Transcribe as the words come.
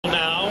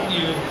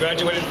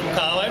graduated from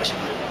college.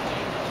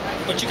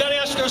 But you got to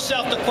ask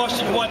yourself the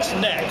question, what's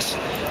next?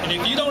 And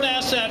if you don't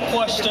ask that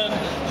question,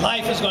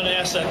 life is going to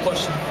ask that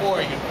question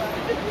for you.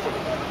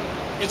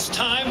 It's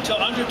time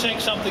to undertake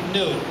something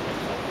new.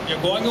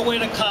 You're going away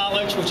to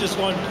college, which is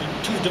going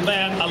to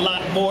demand a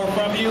lot more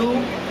from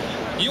you.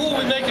 You will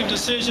be making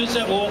decisions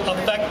that will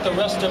affect the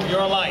rest of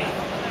your life.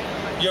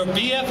 Your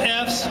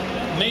BFFs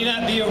may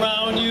not be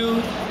around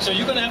you, so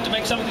you're going to have to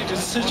make some of these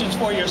decisions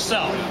for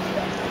yourself.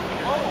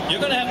 You're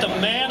going to have to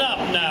man up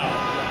now.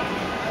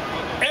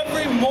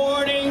 Every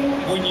morning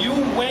when you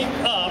wake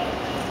up,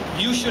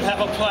 you should have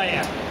a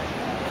plan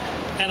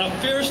and a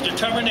fierce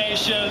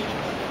determination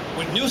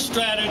with new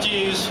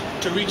strategies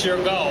to reach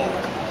your goal.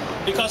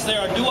 Because there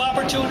are new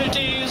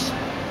opportunities,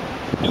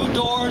 new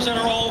doors that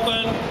are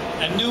open,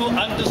 and new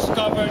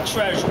undiscovered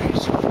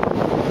treasuries.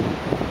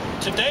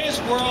 Today's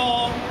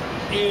world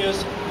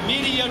is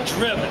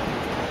media-driven,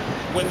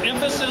 with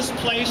emphasis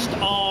placed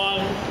on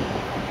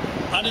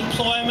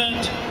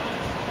unemployment,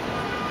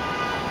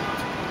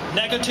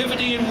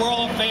 negativity in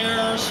world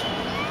affairs,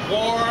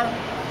 war,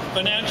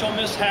 financial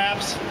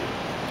mishaps,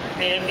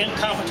 and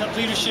incompetent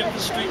leadership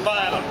and street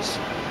violence.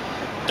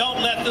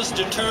 Don't let this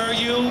deter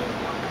you.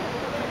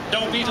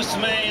 Don't be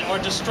dismayed or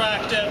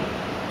distracted,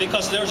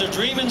 because there's a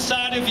dream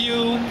inside of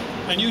you,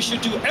 and you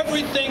should do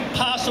everything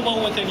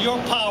possible within your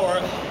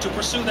power to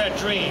pursue that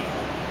dream.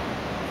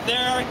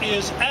 There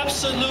is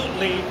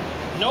absolutely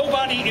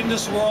nobody in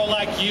this world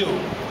like you.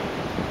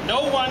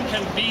 No one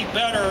can be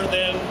better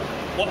than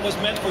what was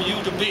meant for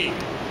you to be.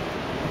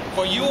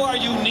 For you are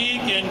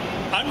unique and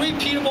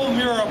unrepeatable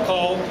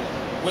miracle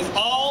with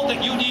all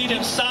that you need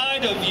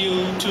inside of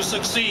you to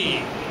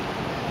succeed.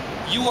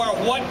 You are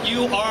what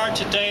you are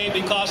today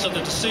because of the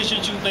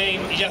decisions you made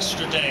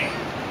yesterday.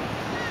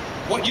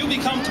 What you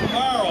become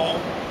tomorrow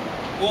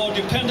will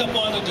depend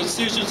upon the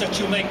decisions that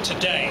you make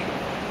today.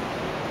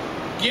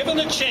 Given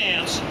a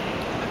chance,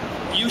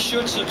 you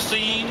should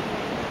succeed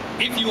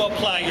if you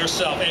apply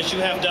yourself as you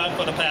have done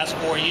for the past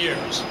 4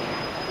 years.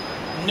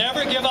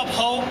 Never give up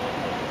hope,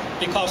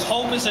 because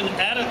hope is an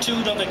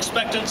attitude of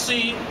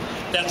expectancy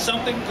that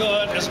something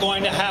good is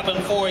going to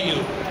happen for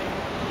you.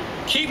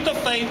 Keep the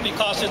faith,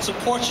 because it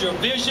supports your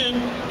vision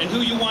and who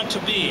you want to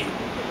be.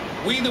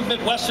 We, the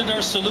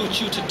Midwesterners,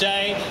 salute you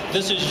today.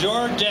 This is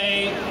your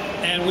day,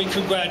 and we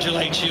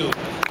congratulate you.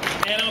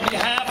 And on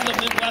behalf of the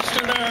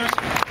Midwesterners,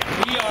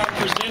 we are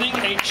presenting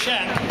a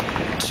check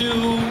to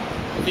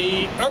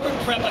the Urban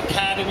Prep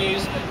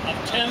Academies of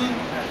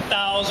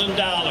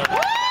 $10,000.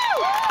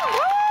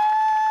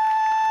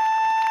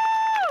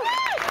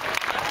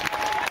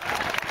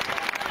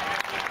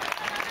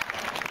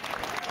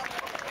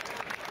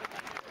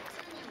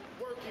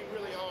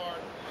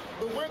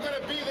 But we're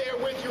going to be there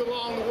with you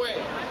along the way.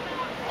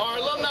 Our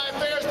Alumni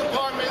Affairs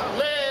Department,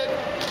 led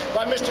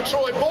by Mr.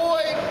 Troy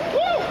Boyd,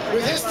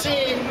 with his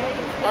team,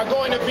 are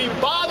going to be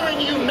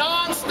bothering you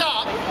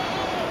nonstop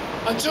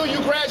until you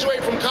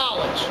graduate from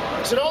college.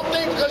 So don't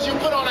think because you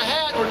put on a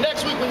hat or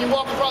next week when you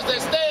walk across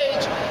that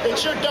stage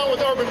that you're done with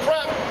Urban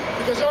Prep,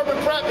 because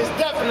Urban Prep is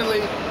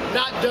definitely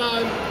not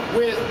done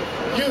with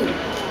you.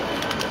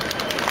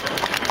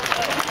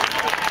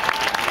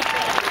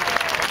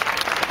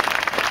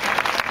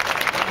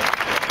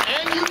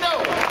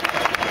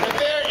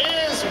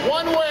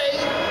 One way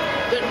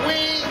that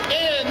we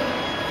end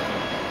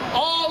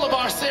all of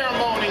our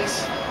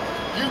ceremonies,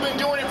 you've been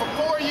doing it for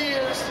 4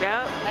 years.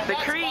 Yep, the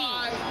creed.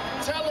 By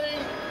telling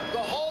the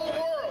whole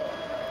world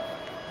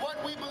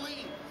what we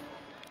believe.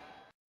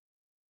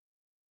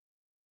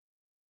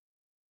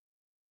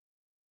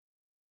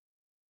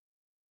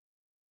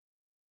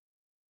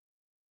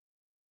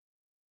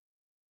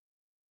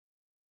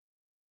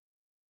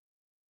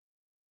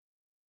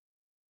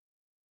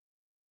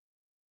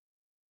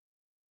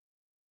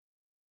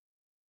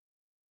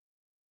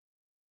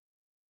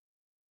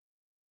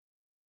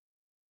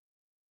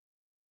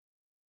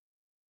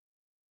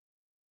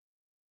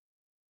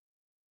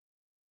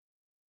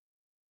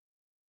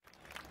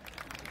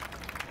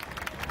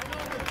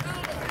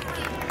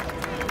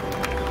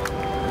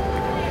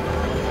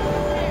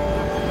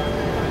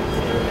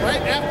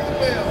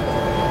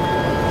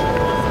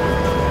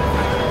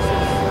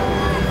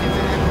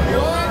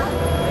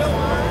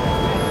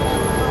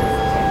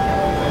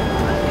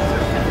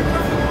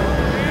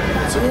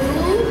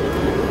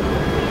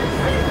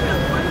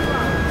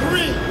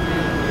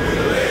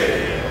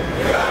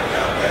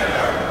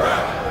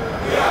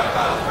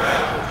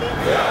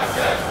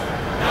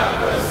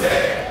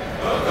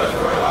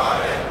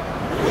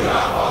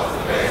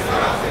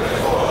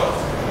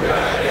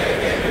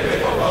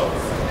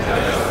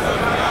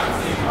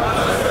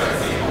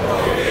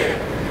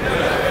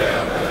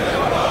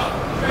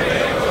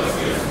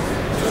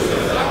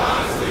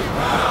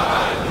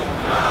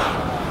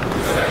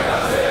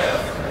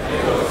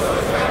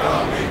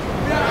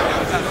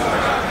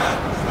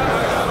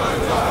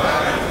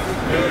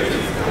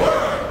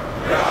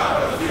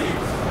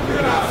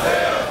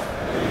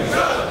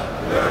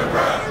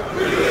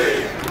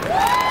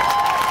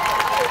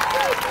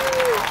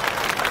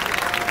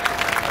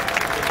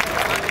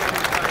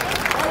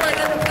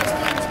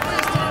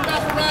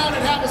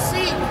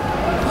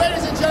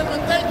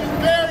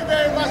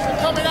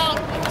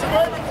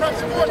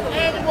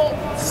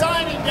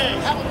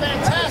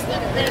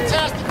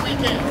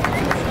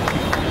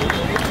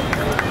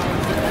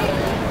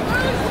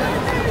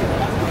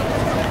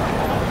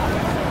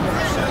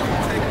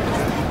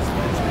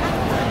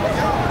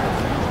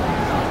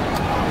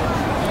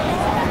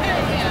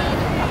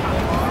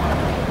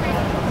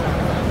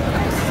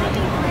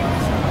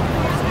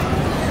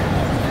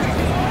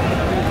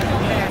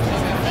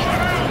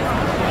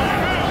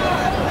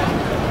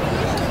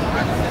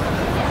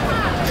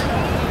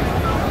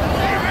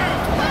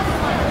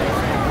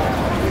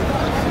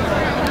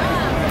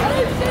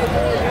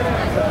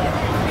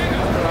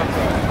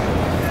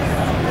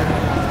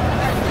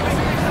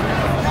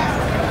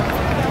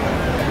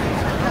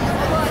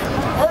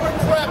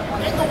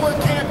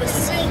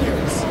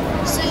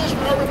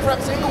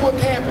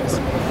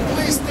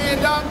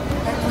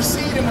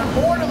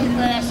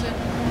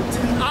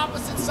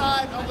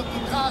 the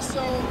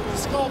Picasso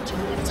sculpture.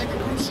 We're going to take a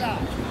group shot.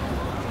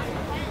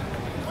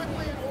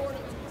 Quickly in order.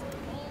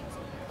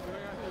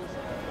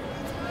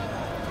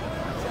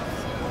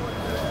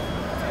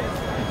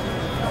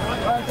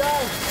 All right,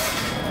 guys.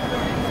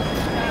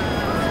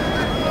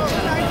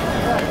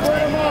 Put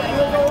them up.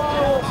 We'll go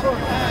all over.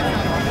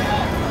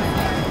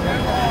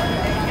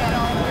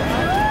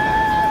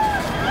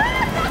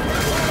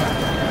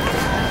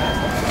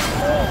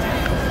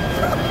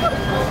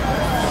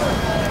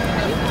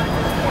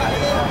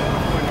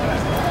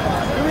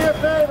 Do me a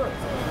favor.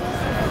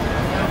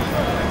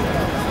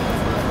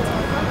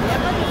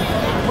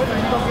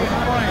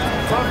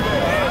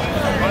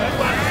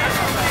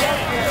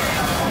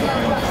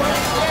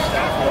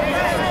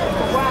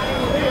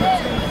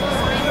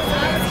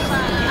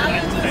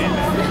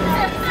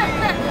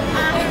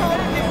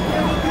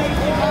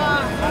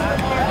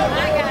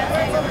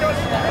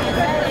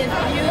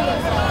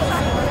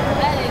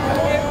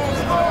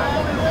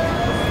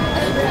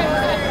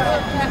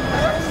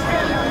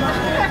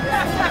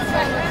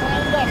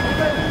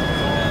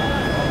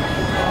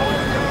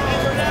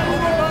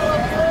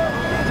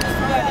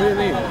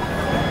 Really?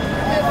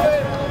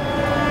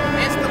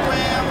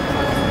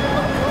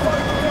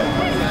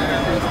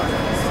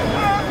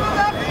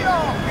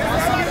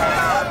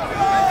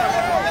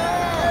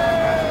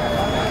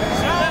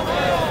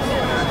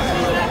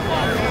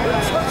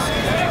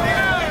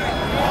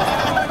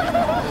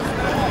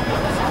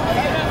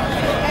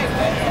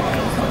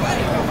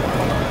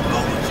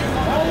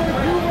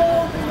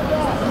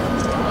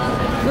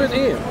 Where's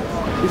Ian?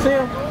 You see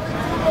him?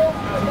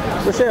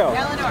 Michelle.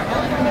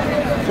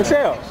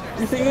 Michelle,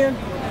 you see Ian?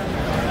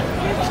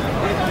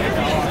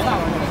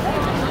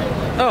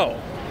 Oh.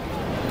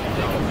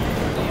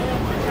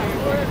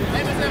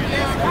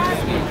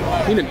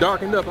 He done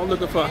darkened up. I'm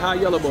looking for a high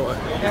yellow boy.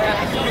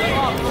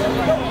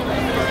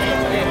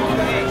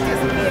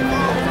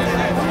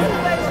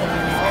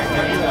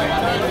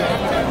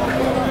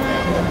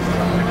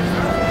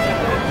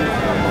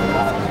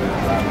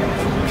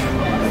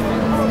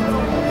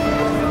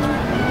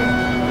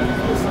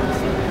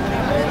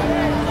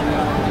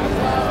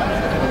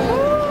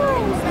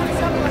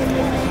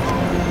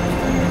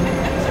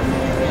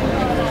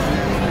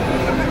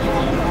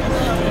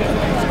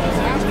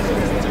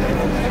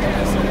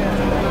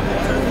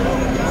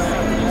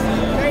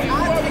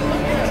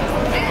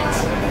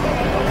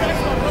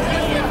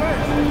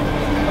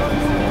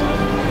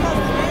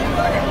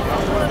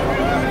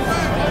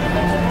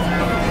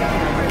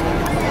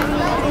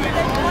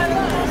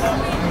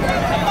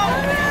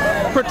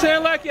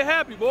 Pretend like you're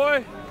happy,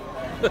 boy.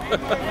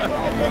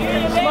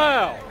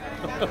 Smile.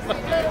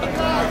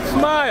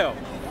 Smile.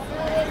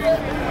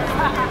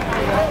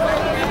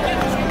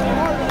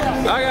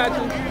 I got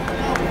you.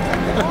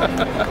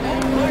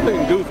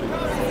 Looking goofy.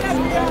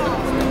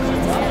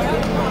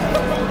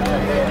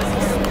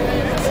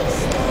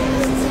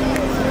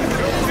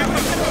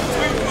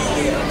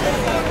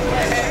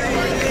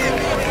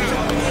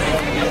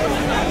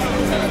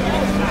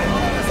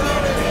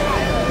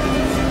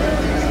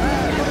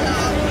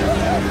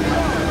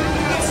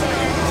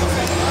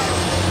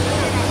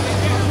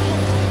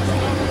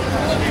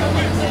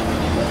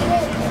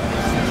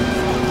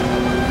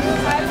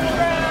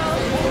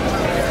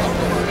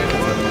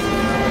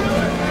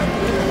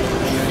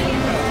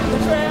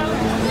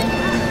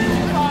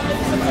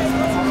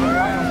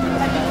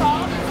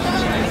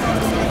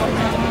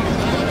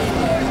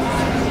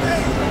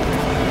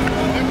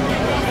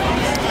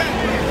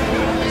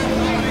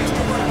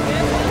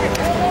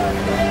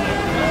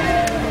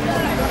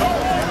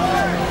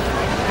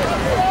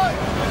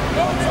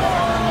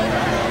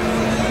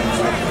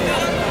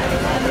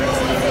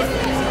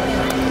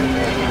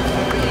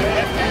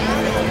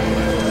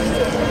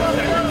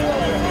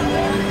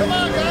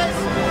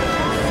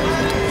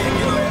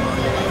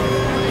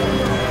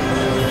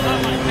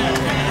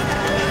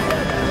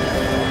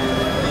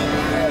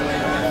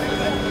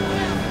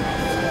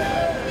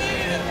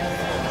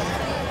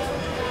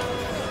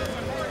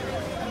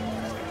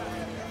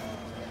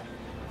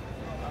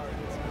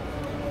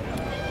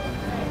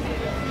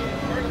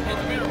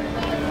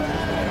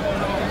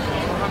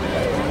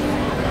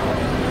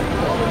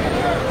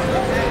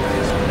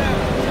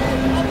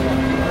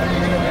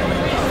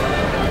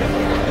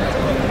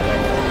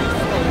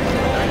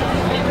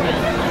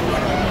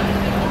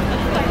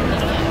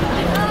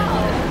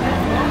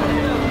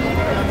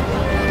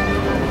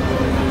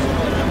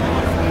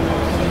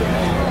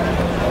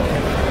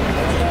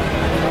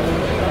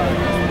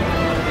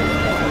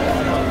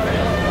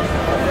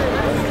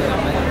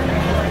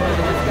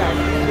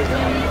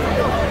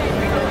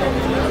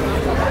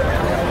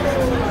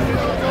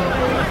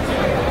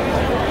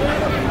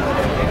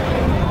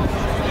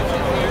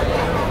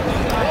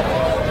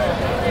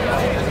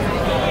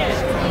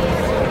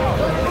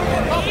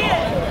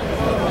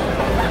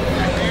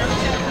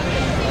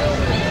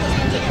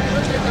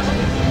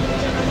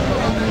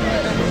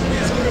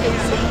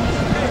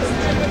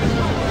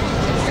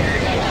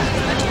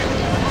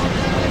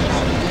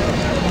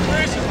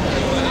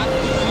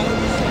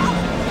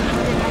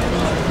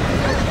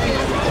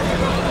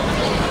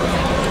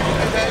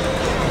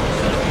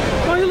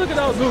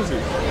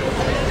 Susie.